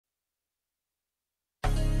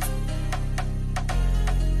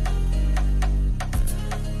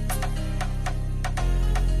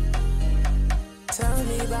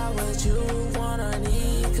not what you want or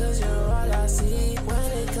need, cause you're all I see.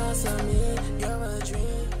 When it comes to me, you're a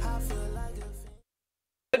dream. I feel like a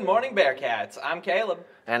Good morning, Bearcats. I'm Caleb.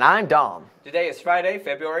 And I'm Dom. Today is Friday,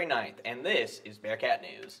 February 9th, and this is Bearcat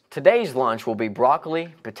News. Today's lunch will be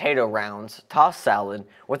broccoli, potato rounds, tossed salad,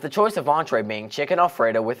 with the choice of entree being chicken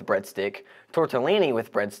alfredo with breadstick, tortellini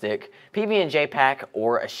with breadstick, PB&J pack,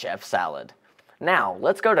 or a chef salad. Now,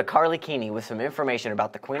 let's go to Carly Keeney with some information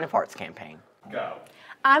about the Queen of Hearts campaign. Go.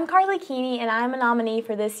 I'm Carly Keeney, and I'm a nominee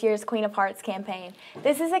for this year's Queen of Hearts campaign.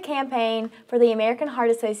 This is a campaign for the American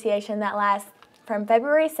Heart Association that lasts from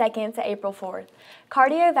February 2nd to April 4th.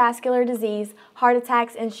 Cardiovascular disease, heart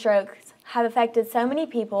attacks, and strokes have affected so many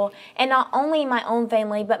people, and not only my own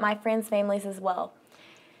family, but my friends' families as well.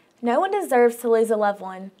 No one deserves to lose a loved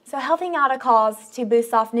one, so helping out a cause to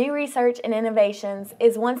boost off new research and innovations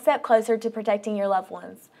is one step closer to protecting your loved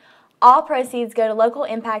ones. All proceeds go to local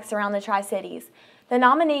impacts around the Tri-Cities. The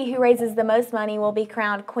nominee who raises the most money will be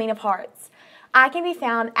crowned Queen of Hearts. I can be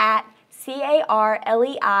found at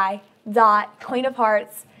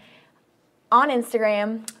carlei.queenofhearts on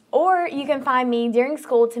Instagram, or you can find me during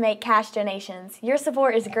school to make cash donations. Your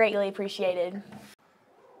support is greatly appreciated.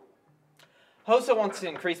 HOSA wants to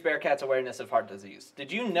increase Bearcats' awareness of heart disease. Did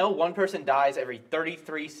you know one person dies every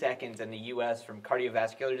 33 seconds in the U.S. from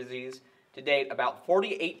cardiovascular disease? To date, about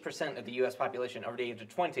 48% of the U.S. population over the age of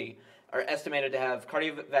 20 are estimated to have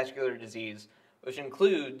cardiovascular disease, which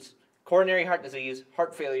includes coronary heart disease,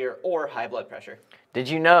 heart failure, or high blood pressure. Did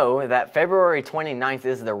you know that February 29th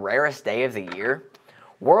is the rarest day of the year?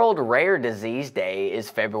 World Rare Disease Day is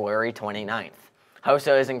February 29th.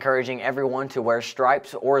 HOSA is encouraging everyone to wear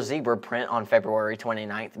stripes or zebra print on February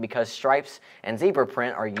 29th because stripes and zebra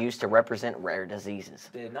print are used to represent rare diseases.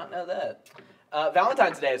 Did not know that.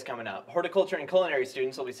 Valentine's Day is coming up. Horticulture and culinary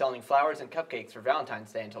students will be selling flowers and cupcakes for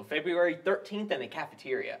Valentine's Day until February 13th in the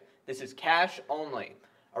cafeteria. This is cash only.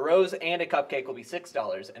 A rose and a cupcake will be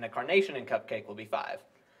 $6, and a carnation and cupcake will be $5.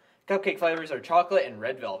 Cupcake flavors are chocolate and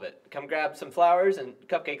red velvet. Come grab some flowers and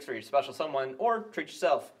cupcakes for your special someone, or treat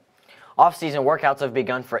yourself. Off-season workouts have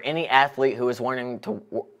begun for any athlete who is wanting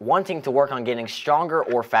to work on getting stronger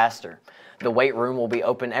or faster. The weight room will be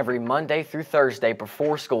open every Monday through Thursday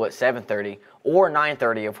before school at 7:30 or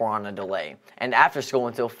 9:30 if we're on a delay, and after school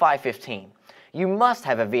until 5:15. You must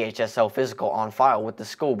have a VHSL physical on file with the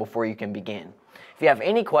school before you can begin. If you have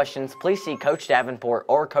any questions, please see Coach Davenport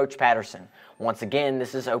or Coach Patterson. Once again,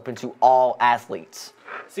 this is open to all athletes.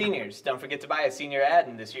 Seniors, don't forget to buy a senior ad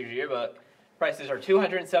in this year's yearbook. Prices are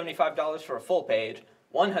 $275 for a full page,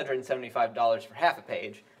 $175 for half a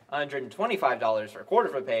page, $125 for a quarter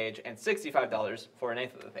of a page, and $65 for an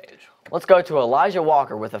eighth of a page. Let's go to Elijah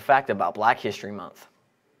Walker with a fact about Black History Month.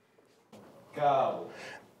 Go.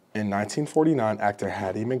 In 1949, actor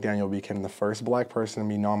Hattie McDaniel became the first black person to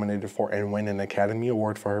be nominated for and win an Academy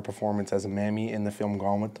Award for her performance as Mammy in the film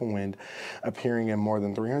Gone with the Wind. Appearing in more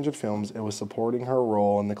than 300 films, it was supporting her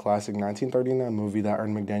role in the classic 1939 movie that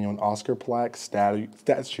earned McDaniel an Oscar plaque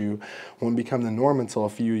statue wouldn't become the norm until a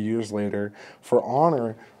few years later. For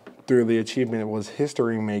honor through the achievement was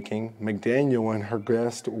history-making, McDaniel and her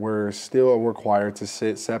guest were still required to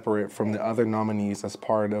sit separate from the other nominees as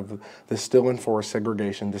part of the still enforced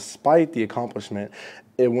segregation. Despite the accomplishment,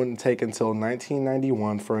 it wouldn't take until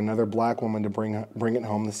 1991 for another black woman to bring it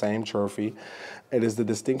home the same trophy. It is the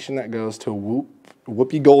distinction that goes to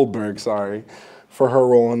Whoopi Goldberg, for her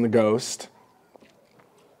role in The Ghost.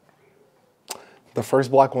 The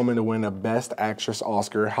first black woman to win a Best Actress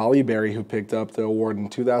Oscar, Halle Berry, who picked up the award in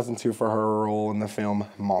 2002 for her role in the film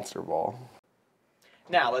Monster Ball.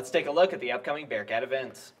 Now, let's take a look at the upcoming Bearcat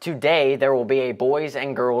events. Today, there will be a boys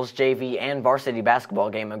and girls JV and varsity basketball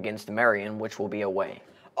game against Marion, which will be away.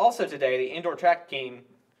 Also today, the indoor track team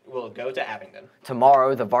will go to Abingdon.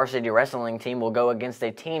 Tomorrow, the varsity wrestling team will go against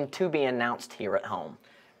a team to be announced here at home.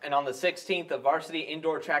 And on the 16th, the varsity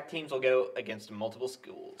indoor track teams will go against multiple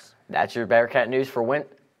schools. That's your Bearcat News for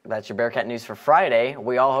Friday.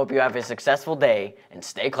 We all hope you have a successful day and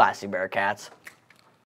stay classy, Bearcats.